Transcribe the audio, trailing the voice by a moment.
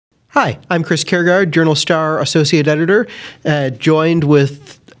Hi, I'm Chris Kiergaard, Journal Star Associate Editor, joined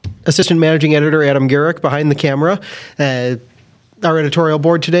with Assistant Managing Editor Adam Garrick behind the camera. Our editorial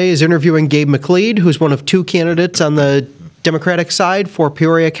board today is interviewing Gabe McLeod, who's one of two candidates on the Democratic side for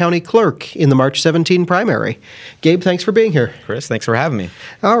Peoria County Clerk in the March 17 primary. Gabe, thanks for being here. Chris, thanks for having me.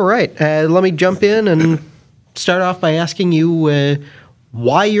 All right, let me jump in and start off by asking you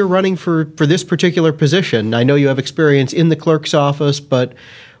why you're running for this particular position. I know you have experience in the clerk's office, but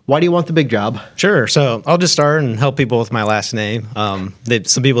why do you want the big job? Sure. So I'll just start and help people with my last name.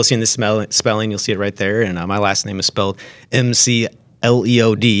 Some people have seen the spelling. You'll see it right there. And my last name is spelled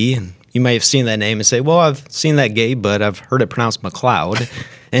McLeod. And you may have seen that name and say, well, I've seen that, Gabe, but I've heard it pronounced McLeod.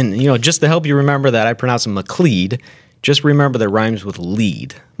 And, you know, just to help you remember that I pronounce it McLeod, just remember that rhymes with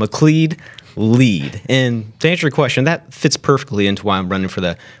lead. McLeod, lead. And to answer your question, that fits perfectly into why I'm running for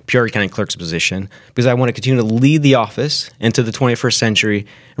the Peoria County Clerk's position, because I want to continue to lead the office into the 21st century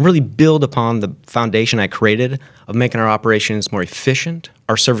and really build upon the foundation I created of making our operations more efficient,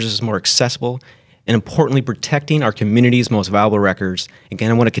 our services more accessible, and importantly, protecting our community's most valuable records. Again,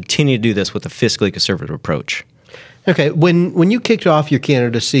 I want to continue to do this with a fiscally conservative approach. Okay, when you kicked off your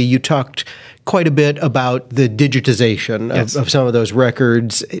candidacy, you talked quite a bit about the digitization of some of those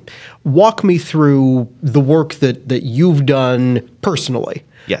records. Walk me through the work that you've done personally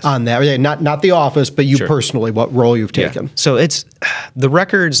on that. Not the office, but you personally, what role you've taken. So it's the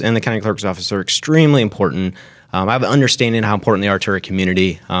records in the county clerk's office are extremely important. I have an understanding of how important they are to our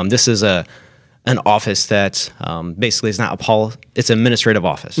community. This is an office that basically is not it's an administrative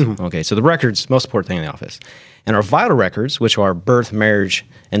office. Okay, so the records, most important thing in the office. And our vital records, which are birth, marriage,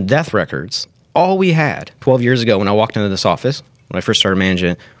 and death records, all we had 12 years ago when I walked into this office, when I first started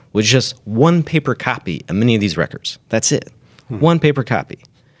managing it, was just one paper copy of many of these records. That's it. One paper copy.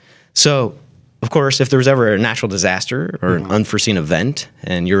 So, of course, if there was ever a natural disaster or an unforeseen event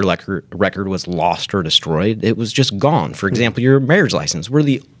and your record was lost or destroyed, it was just gone. For example, your marriage license. We're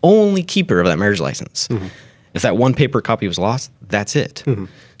the only keeper of that marriage license. If that one paper copy was lost, that's it.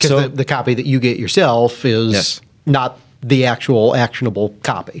 Because the copy that you get yourself is not the actual actionable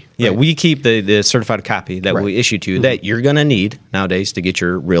copy. Yeah, we keep the certified copy that we issue to you that you're going to need nowadays to get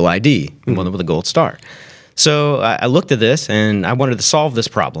your real ID, one with a gold star. So I looked at this and I wanted to solve this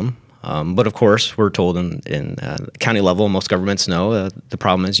problem. But of course, we're told in county level, most governments know the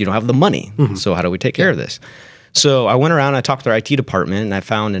problem is you don't have the money. So how do we take care of this? So I went around, I talked to our IT department, and I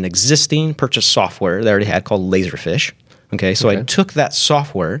found an existing purchase software they already had called Laserfish. Okay, so I took that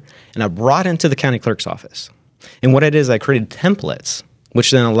software and I brought it into the county clerk's office. And what I did is I created templates,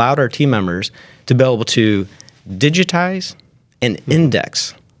 which then allowed our team members to be able to digitize and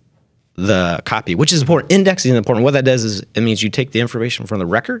index the copy, which is important. Indexing is important. What that does is it means you take the information from the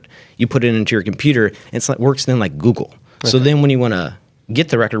record, you put it into your computer, and it works then like Google. So then when you want to get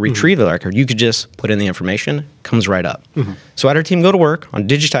the record, retrieve the record, you could just put in the information, comes right up. So I had our team go to work on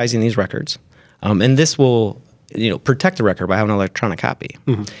digitizing these records, and this will protect the record by having an electronic copy.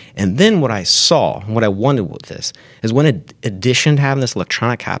 And then what I saw, and what I wanted with this, is when in addition to having this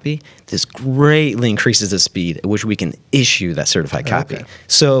electronic copy, this greatly increases the speed at which we can issue that certified copy.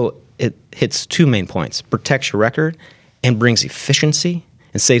 So it hits two main points: protects your record and brings efficiency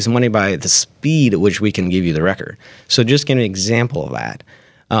and saves money by the speed at which we can give you the record. So just give an example of that.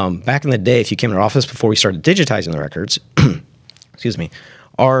 Back in the day, if you came to our office before we started digitizing the records, excuse me,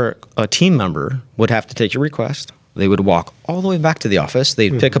 our team member would have to take your request. They would walk all the way back to the office.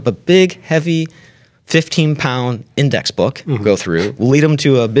 They'd pick up a big, heavy 15-pound index book, go through, lead them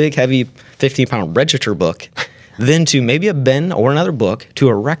to a big, heavy 15-pound register book, then to maybe a bin or another book to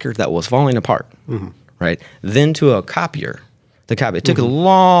a record that was falling apart, right? Then to a copier. The copy. It took a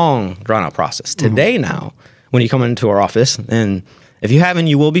long, drawn-out process. Today now, when you come into our office, and if you haven't,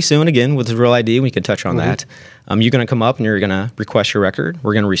 you will be soon again with the Real ID. We can touch on that. You're going to come up and you're going to request your record.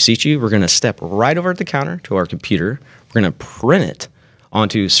 We're going to receipt you. We're going to step right over at the counter to our computer. We're going to print it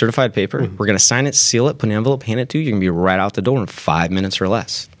onto certified paper. We're going to sign it, seal it, put an envelope, hand it to you. You're going to be right out the door in 5 minutes or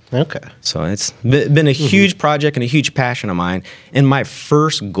less. Okay. So it's been a huge project and a huge passion of mine. And my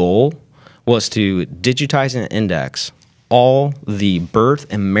first goal was to digitize and index all the birth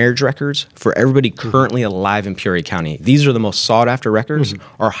and marriage records for everybody currently alive in Peoria County. These are the most sought after records,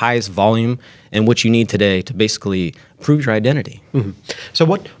 our highest volume, and what you need today to basically prove your identity. So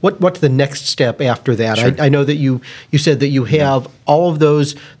what's the next step after that? I know that you said that you have all of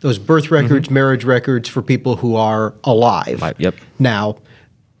those birth records, marriage records for people who are alive. Now,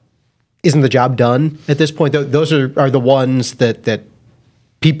 isn't the job done at this point? Those are the ones that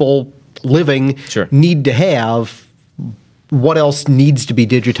people living need to have. What else needs to be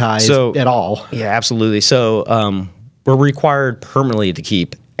digitized at all? Yeah, absolutely. So we're required permanently to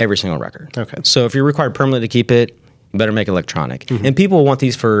keep every single record. Okay. So if you're required permanently to keep it, you better make it electronic. And people want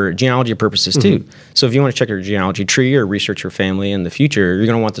these for genealogy purposes too. So if you want to check your genealogy tree or research your family in the future, you're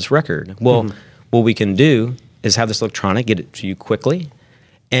going to want this record. Well, what we can do is have this electronic, get it to you quickly,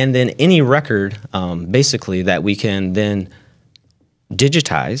 and then any record basically that we can then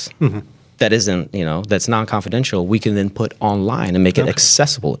digitize that isn't, that's non-confidential, we can then put online and make it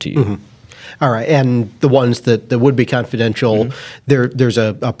accessible to you. All right, and the ones that would be confidential, there's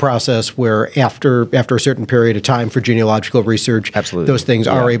a process where after a certain period of time for genealogical research, those things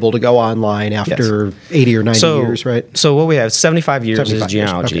are able to go online after 80 or 90 years, right? So what we have, 75 years is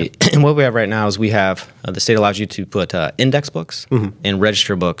genealogy. Okay. And what we have right now is we have, the state allows you to put index books and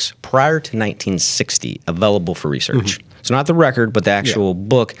register books prior to 1960 available for research. So not the record, but the actual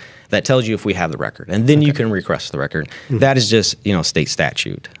book that tells you if we have the record. And then you can request the record. That is just, state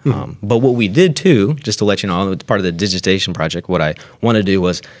statute. But what we did too, just to let you know, part of the digitization project, what I want to do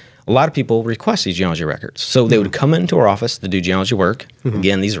was a lot of people request these genealogy records. So they would come into our office to do genealogy work.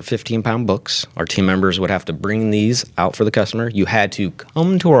 Again, these are 15-pound books. Our team members would have to bring these out for the customer. You had to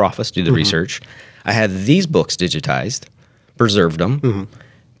come to our office, do the research. I had these books digitized, preserved them,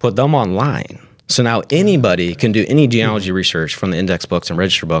 put them online. So now anybody can do any genealogy research from the index books and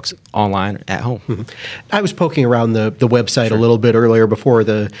register books online at home. I was poking around the website a little bit earlier before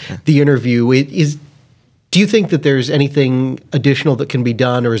the interview. Do you think that there's anything additional that can be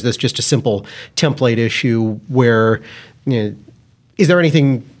done, or is this just a simple template issue where, is there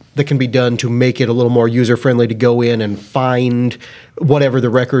anything that can be done to make it a little more user-friendly to go in and find whatever the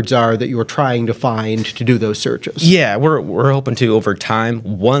records are that you're trying to find to do those searches? Yeah, we're hoping to, over time,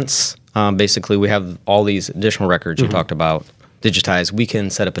 once basically we have all these additional records you talked about digitized, we can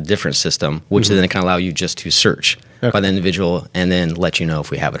set up a different system, which then can allow you just to search by the individual and then let you know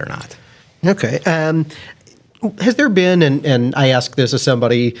if we have it or not. Okay. Has there been, and I ask this as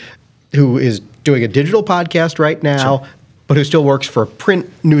somebody who is doing a digital podcast right now, but who still works for a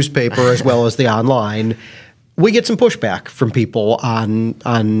print newspaper as well as the online, we get some pushback from people on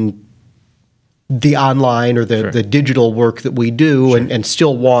the online or the digital work that we do and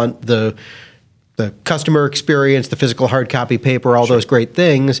still want the customer experience, the physical hard copy paper, all those great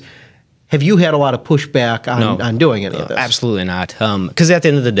things. Have you had a lot of pushback on doing any of this? Absolutely not. Because at the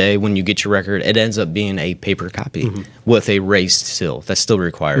end of the day, when you get your record, it ends up being a paper copy with a raised seal. That's still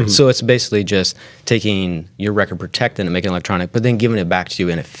required. So it's basically just taking your record, protecting it, making it electronic, but then giving it back to you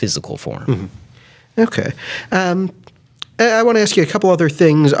in a physical form. Okay. I want to ask you a couple other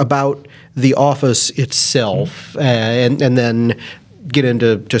things about the office itself, and then get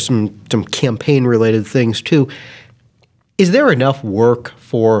into just some campaign-related things too. Is there enough work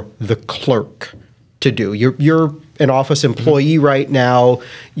for the clerk to do? You're an office employee right now.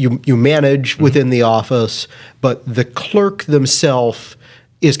 You manage within the office, but the clerk themselves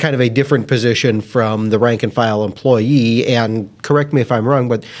is kind of a different position from the rank and file employee. And correct me if I'm wrong,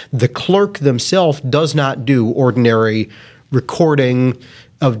 but the clerk themselves does not do ordinary recording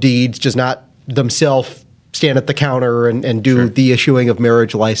of deeds, does not themselves stand at the counter and do the issuing of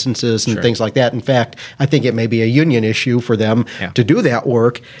marriage licenses and things like that. In fact, I think it may be a union issue for them to do that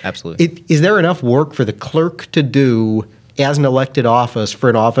work. Absolutely. Is there enough work for the clerk to do as an elected office for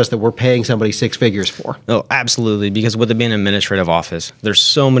an office that we're paying somebody six figures for? Oh, absolutely. Because with it being an administrative office, there's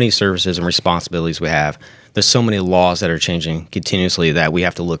so many services and responsibilities we have. There's so many laws that are changing continuously that we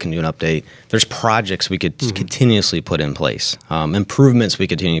have to look and do an update. There's projects we could continuously put in place, improvements we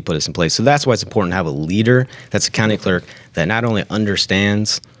continue to put in place. So that's why it's important to have a leader that's a county clerk that not only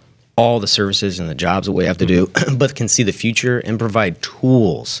understands all the services and the jobs that we have to do, but can see the future and provide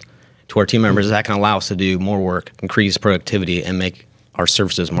tools to our team members that can allow us to do more work, increase productivity, and make our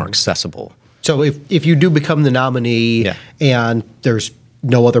services more accessible. So if you do become the nominee and there's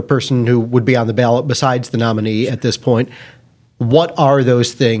no other person who would be on the ballot besides the nominee at this point, what are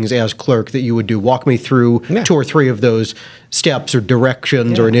those things as clerk that you would do? Walk me through two or three of those steps or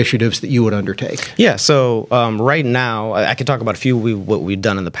directions or initiatives that you would undertake. Yeah, so right now, I can talk about a few what we've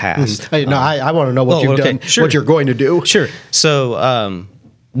done in the past. I want to know what you've done, what you're going to do. Sure. So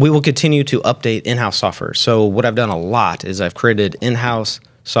we will continue to update in-house software. So what I've done a lot is I've created in-house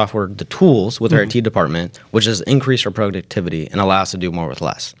software, the tools with our IT department, which has increased our productivity and allow us to do more with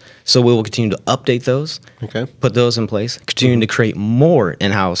less. So we will continue to update those, put those in place, continue to create more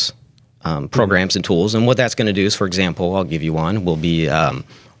in-house programs and tools. And what that's going to do is, for example, I'll give you one, will be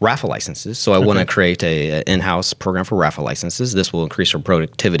raffle licenses. So I want to create an in-house program for raffle licenses. This will increase our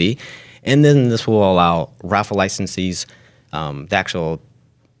productivity. And then this will allow raffle licensees,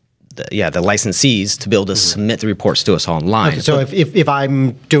 the licensees to be able to submit the reports to us online. Okay, so if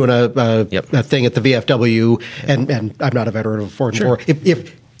I'm doing a thing at the VFW and I'm not a veteran of a 4 and 4,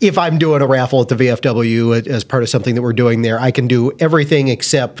 if I'm doing a raffle at the VFW as part of something that we're doing there, I can do everything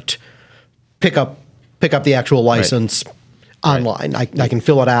except pick up the actual license online. I can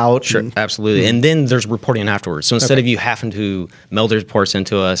fill it out. Sure, absolutely. And then there's reporting afterwards. So instead of you having to mail the reports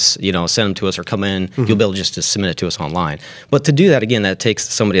into us, send them to us or come in, you'll be able just to submit it to us online. But to do that, again, that takes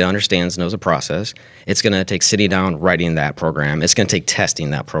somebody that understands, knows the process. It's going to take sitting down, writing that program. It's going to take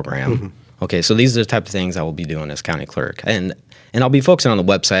testing that program. Okay, so these are the type of things I will be doing as county clerk. And I'll be focusing on the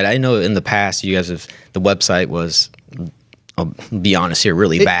website. I know in the past you guys the website was, I'll be honest here,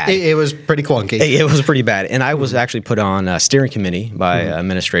 really bad. It was pretty clunky. It was pretty bad. And I was actually put on a steering committee by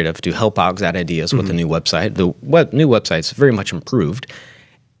administrative to help out get ideas with the new website. The new website's very much improved,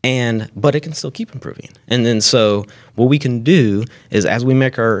 but it can still keep improving. And then so what we can do is as we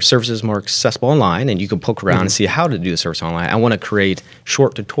make our services more accessible online, and you can poke around and see how to do the service online, I want to create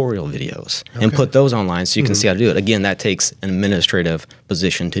short tutorial videos and put those online so you can see how to do it. Again, that takes an administrative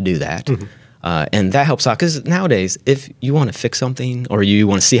position to do that. And that helps out because nowadays, if you want to fix something or you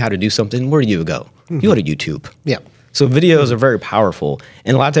want to see how to do something, where do you go? You go to YouTube. Yeah. So videos are very powerful,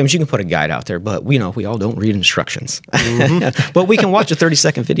 and a lot of times you can put a guide out there, but we all don't read instructions. But we can watch a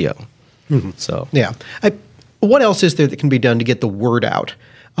 30-second video. So yeah. What else is there that can be done to get the word out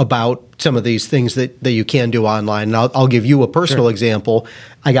about some of these things that you can do online? And I'll give you a personal example.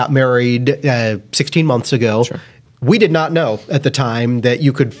 I got married 16 months ago. We did not know at the time that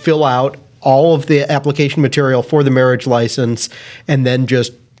you could fill out all of the application material for the marriage license and then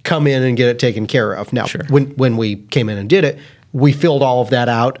just come in and get it taken care of. Now, when we came in and did it, we filled all of that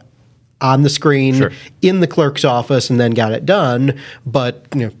out on the screen in the clerk's office and then got it done.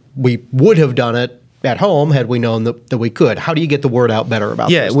 But we would have done it at home had we known that we could. How do you get the word out better about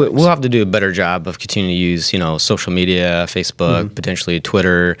this? Yeah, we'll have to do a better job of continuing to use, social media, Facebook, potentially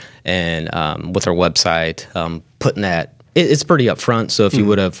Twitter, and with our website, putting that. It's pretty upfront, so if you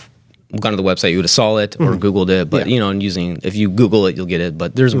would have gone to the website, you would have saw it or Googled it, but and if you Google it, you'll get it.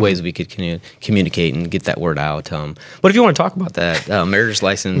 But there's ways we could communicate and get that word out. But if you want to talk about that marriage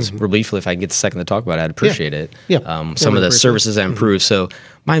license briefly, if I get a second to talk about it, I'd appreciate it. Some of the services I improved. So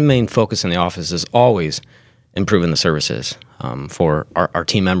my main focus in the office is always improving the services for our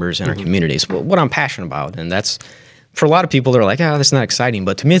team members and our communities. What I'm passionate about, and that's. For a lot of people, they're like, that's not exciting.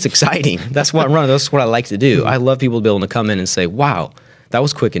 But to me, it's exciting. That's what I'm running. That's what I like to do. I love people to be able to come in and say, wow, that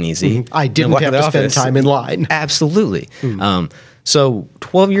was quick and easy. I didn't have to spend time in line. Absolutely. So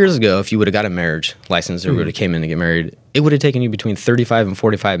 12 years ago, if you would have got a marriage license or would have came in to get married, it would have taken you between 35 and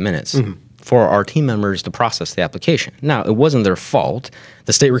 45 minutes for our team members to process the application. Now, it wasn't their fault.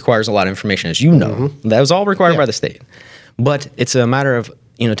 The state requires a lot of information, as you know. That was all required by the state. But it's a matter of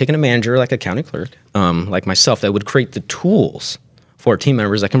taking a manager like a county clerk, like myself, that would create the tools for team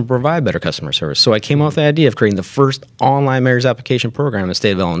members that can provide better customer service. So I came up with the idea of creating the first online marriage application program in the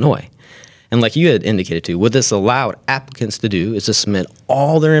state of Illinois. And like you had indicated to, what this allowed applicants to do is to submit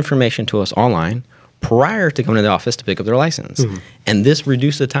all their information to us online prior to coming to the office to pick up their license. And this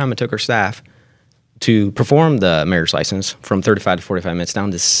reduced the time it took our staff to perform the marriage license from 35 to 45 minutes down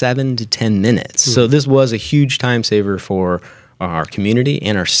to 7 to 10 minutes. So this was a huge time saver for our community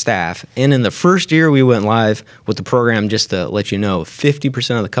and our staff. And in the first year we went live with the program, just to let you know,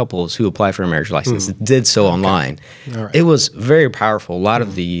 50% of the couples who apply for a marriage license did so online. It was very powerful. A lot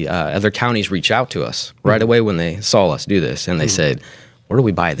of the other counties reached out to us right away when they saw us do this, and they said, where do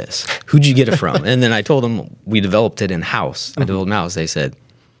we buy this? Who'd you get it from? And then I told them we developed it in-house. I told them house. They said,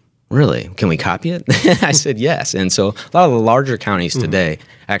 really? Can we copy it? I said yes. And so a lot of the larger counties today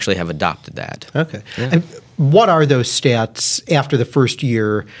actually have adopted that. Okay. And what are those stats after the first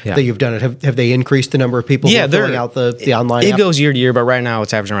year that you've done it? Have they increased the number of people who are filling out the online app? It goes year to year, but right now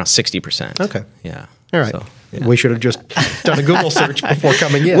it's averaging around 60%. Okay. Yeah. All right. So, we should have just done a Google search before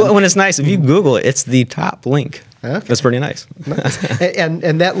coming in. Well, when it's nice, if you Google it, it's the top link. Okay. That's pretty nice.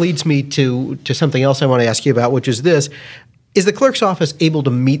 And that leads me to something else I want to ask you about, which is this. Is the clerk's office able to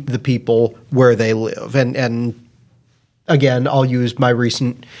meet the people where they live? And again, I'll use my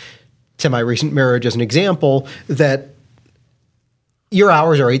semi-recent marriage as an example, that your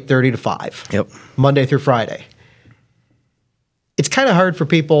hours are 8:30 to 5, Monday through Friday. It's kind of hard for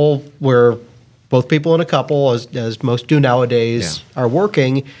people where both people in a couple, as most do nowadays, are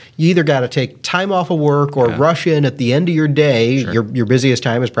working. You either got to take time off of work or rush in at the end of your day. Your busiest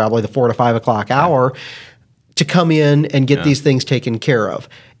time is probably the 4 to 5 o'clock hour to come in and get these things taken care of.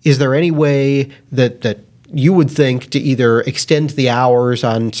 Is there any way that you would think to either extend the hours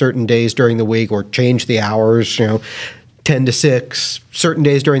on certain days during the week or change the hours, 10 to 6 certain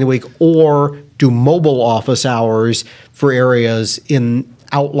days during the week, or do mobile office hours for areas in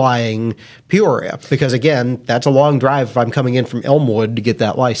outlying Peoria? Because again, that's a long drive if I'm coming in from Elmwood to get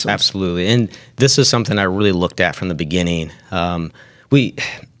that license. Absolutely. And this is something I really looked at from the beginning. We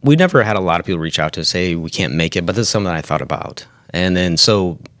never had a lot of people reach out to say we can't make it, but this is something I thought about. And then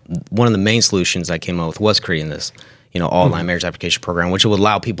so one of the main solutions I came up with was creating this, online marriage application program, which would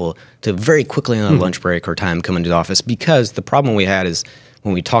allow people to very quickly on a lunch break or time come into the office. Because the problem we had is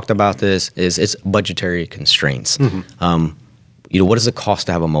when we talked about this is it's budgetary constraints. What does it cost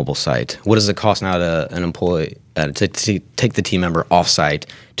to have a mobile site? What does it cost now to an employee to take the team member off site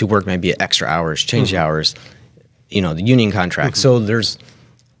to work maybe extra hours, change the hours, the union contract. So there's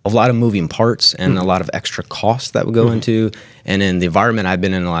a lot of moving parts and a lot of extra costs that would go into. And in the environment I've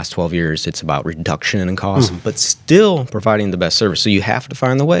been in the last 12 years, it's about reduction in costs, but still providing the best service. So you have to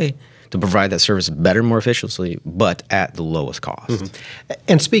find the way to provide that service better, more efficiently, but at the lowest cost.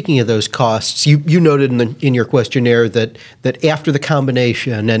 And speaking of those costs, you noted in your questionnaire that after the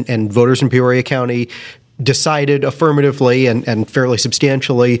combination and voters in Peoria County decided affirmatively and fairly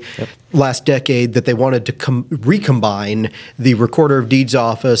substantially last decade that they wanted to recombine the Recorder of Deeds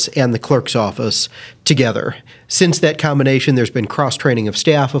office and the clerk's office together. Since that combination, there's been cross-training of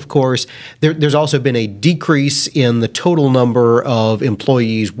staff, of course. There's also been a decrease in the total number of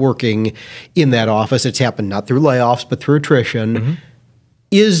employees working in that office. It's happened not through layoffs, but through attrition.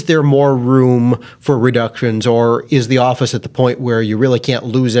 Is there more room for reductions, or is the office at the point where you really can't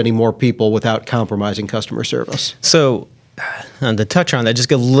lose any more people without compromising customer service? So to touch on that, just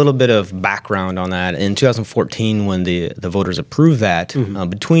get a little bit of background on that. In 2014, when the voters approved that,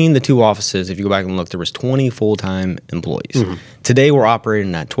 between the two offices, if you go back and look, there was 20 full-time employees. Today, we're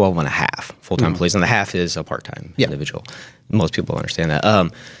operating at 12 and a half full-time employees, and the half is a part-time individual. Most people understand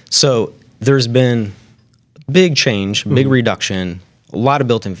that. So there's been big change, big reduction, a lot of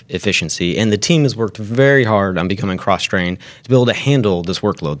built-in efficiency, and the team has worked very hard on becoming cross-trained to be able to handle this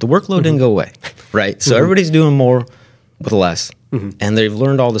workload. The workload didn't go away, right? So everybody's doing more with less, and they've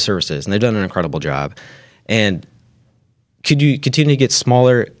learned all the services, and they've done an incredible job. And could you continue to get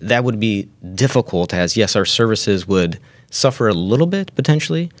smaller? That would be difficult, as yes, our services would suffer a little bit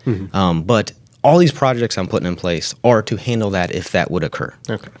potentially, but all these projects I'm putting in place are to handle that if that would occur,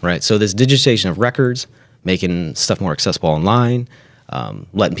 right? So this digitization of records, making stuff more accessible online,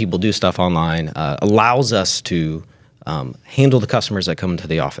 letting people do stuff online allows us to handle the customers that come into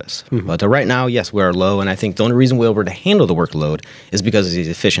the office. But right now, yes, we are low, and I think the only reason we're able to handle the workload is because of these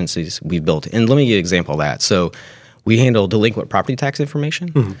efficiencies we've built. And let me give you an example of that. So we handle delinquent property tax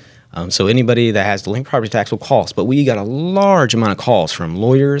information. So anybody that has delinquent property tax will call us, but we got a large amount of calls from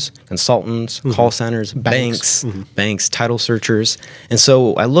lawyers, consultants, call centers, banks, title searchers. And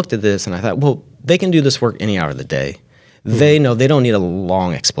so I looked at this and I thought, well, they can do this work any hour of the day. They know they don't need a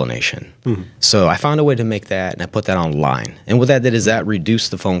long explanation. So I found a way to make that, and I put that online. And what that did is that reduced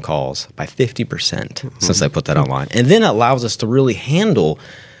the phone calls by 50% since I put that online. And then it allows us to really handle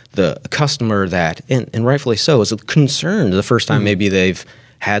the customer that, and rightfully so, is concerned the first time maybe they've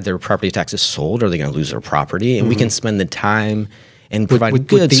had their property taxes sold. Are they going to lose their property? And we can spend the time and provide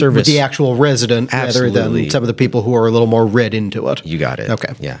good service. With the actual resident rather than some of the people who are a little more read into it. You got it.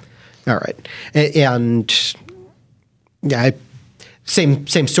 Okay. Yeah. All right. And yeah, same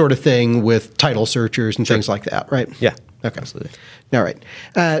sort of thing with title searchers and things like that, right? Yeah. Okay. Absolutely. All right.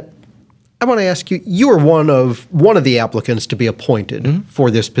 I want to ask you, you were one of the applicants to be appointed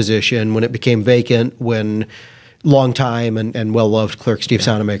for this position when it became vacant, when longtime and well-loved clerk Steve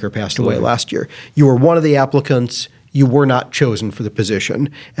Sonemaker passed away last year. You were one of the applicants. You were not chosen for the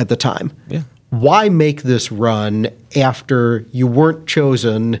position at the time. Yeah. Why make this run after you weren't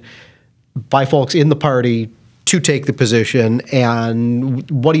chosen by folks in the party to take the position, and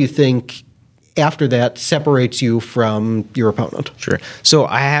what do you think after that separates you from your opponent? Sure. So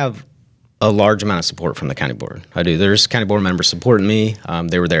I have a large amount of support from the county board. I do. There's county board members supporting me.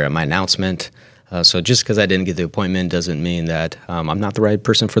 They were there at my announcement. So just because I didn't get the appointment doesn't mean that I'm not the right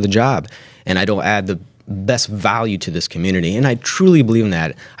person for the job, and I don't add the best value to this community. And I truly believe in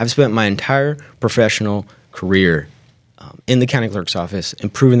that. I've spent my entire professional career in the county clerk's office,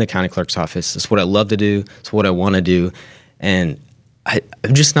 improving the county clerk's office. It's what I love to do. It's what I want to do. And I'm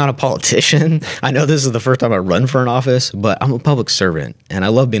just not a politician. I know this is the first time I run for an office, but I'm a public servant, and I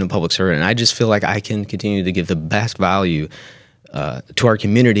love being a public servant. And I just feel like I can continue to give the best value to our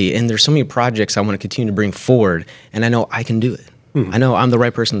community. And there's so many projects I want to continue to bring forward, and I know I can do it. I know I'm the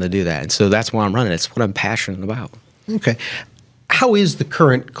right person to do that. And so that's why I'm running. It's what I'm passionate about. Okay. How is the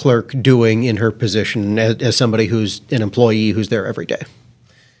current clerk doing in her position as somebody who's an employee who's there every day?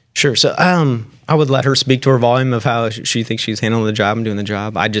 Sure. So I would let her speak to her volume of how she thinks she's handling the job and doing the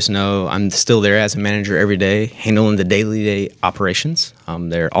job. I just know I'm still there as a manager every day, handling the day operations. I'm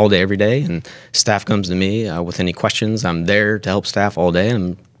there all day, every day, and staff comes to me with any questions. I'm there to help staff all day,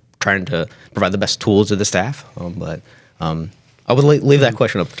 and I'm trying to provide the best tools to the staff. I would leave that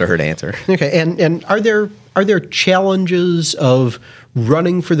question up to her to answer. Okay. And are there challenges of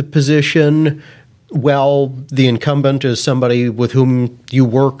running for the position while the incumbent is somebody with whom you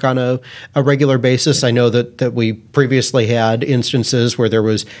work on a regular basis? I know that we previously had instances where there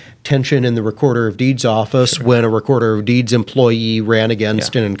was tension in the Recorder of Deeds office when a Recorder of Deeds employee ran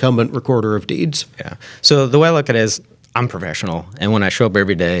against an incumbent Recorder of Deeds. Yeah. So the way I look at it is I'm professional, and when I show up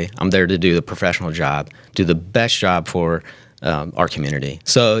every day, I'm there to do the professional job, do the best job for our community.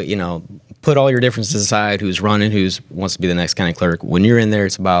 So, put all your differences aside, who's running, who wants to be the next county clerk. When you're in there,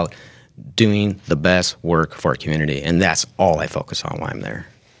 it's about doing the best work for our community, and that's all I focus on while I'm there.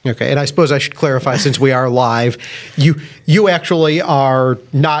 Okay, and I suppose I should clarify, since we are live, you actually are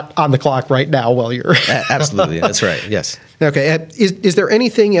not on the clock right now while you're... Absolutely, that's right, yes. Okay, is there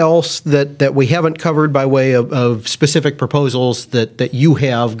anything else that we haven't covered by way of specific proposals that you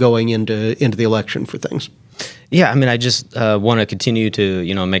have going into the election for things? Yeah, I mean, I just want to continue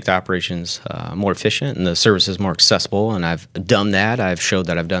to, make the operations more efficient and the services more accessible, and I've done that. I've showed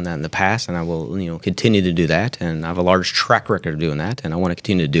that I've done that in the past, and I will, continue to do that, and I have a large track record of doing that, and I want to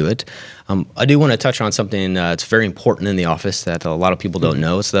continue to do it. I do want to touch on something that's very important in the office that a lot of people don't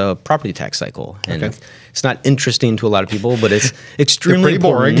know. It's the property tax cycle, and it's not interesting to a lot of people, but it's extremely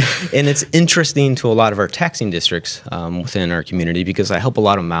boring, and it's interesting to a lot of our taxing districts within our community because I help a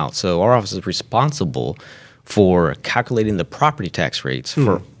lot of them out. So our office is responsible for calculating the property tax rates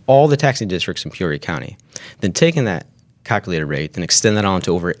for all the taxing districts in Peoria County, then taking that calculated rate and extend that on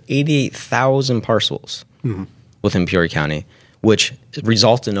to over 88,000 parcels within Peoria County, which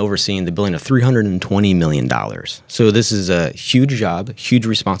results in overseeing the billing of $320 million. So this is a huge job, huge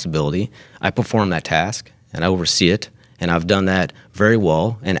responsibility. I perform that task, and I oversee it, and I've done that very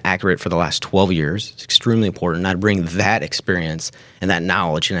well and accurate for the last 12 years. It's extremely important. I'd bring that experience and that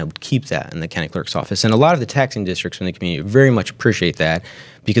knowledge, and I would keep that in the county clerk's office. And a lot of the taxing districts in the community very much appreciate that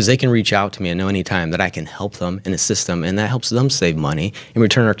because they can reach out to me and know any time that I can help them and assist them, and that helps them save money. In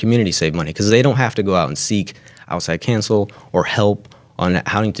return, our community save money because they don't have to go out and seek outside counsel or help on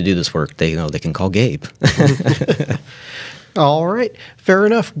how to do this work. They know they can call Gabe. All right. Fair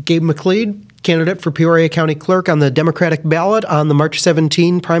enough. Gabe McLeod, candidate for Peoria County Clerk on the Democratic ballot on the March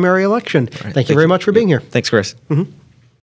 17 primary election. Right. Thank you very much for being here. Thanks, Chris.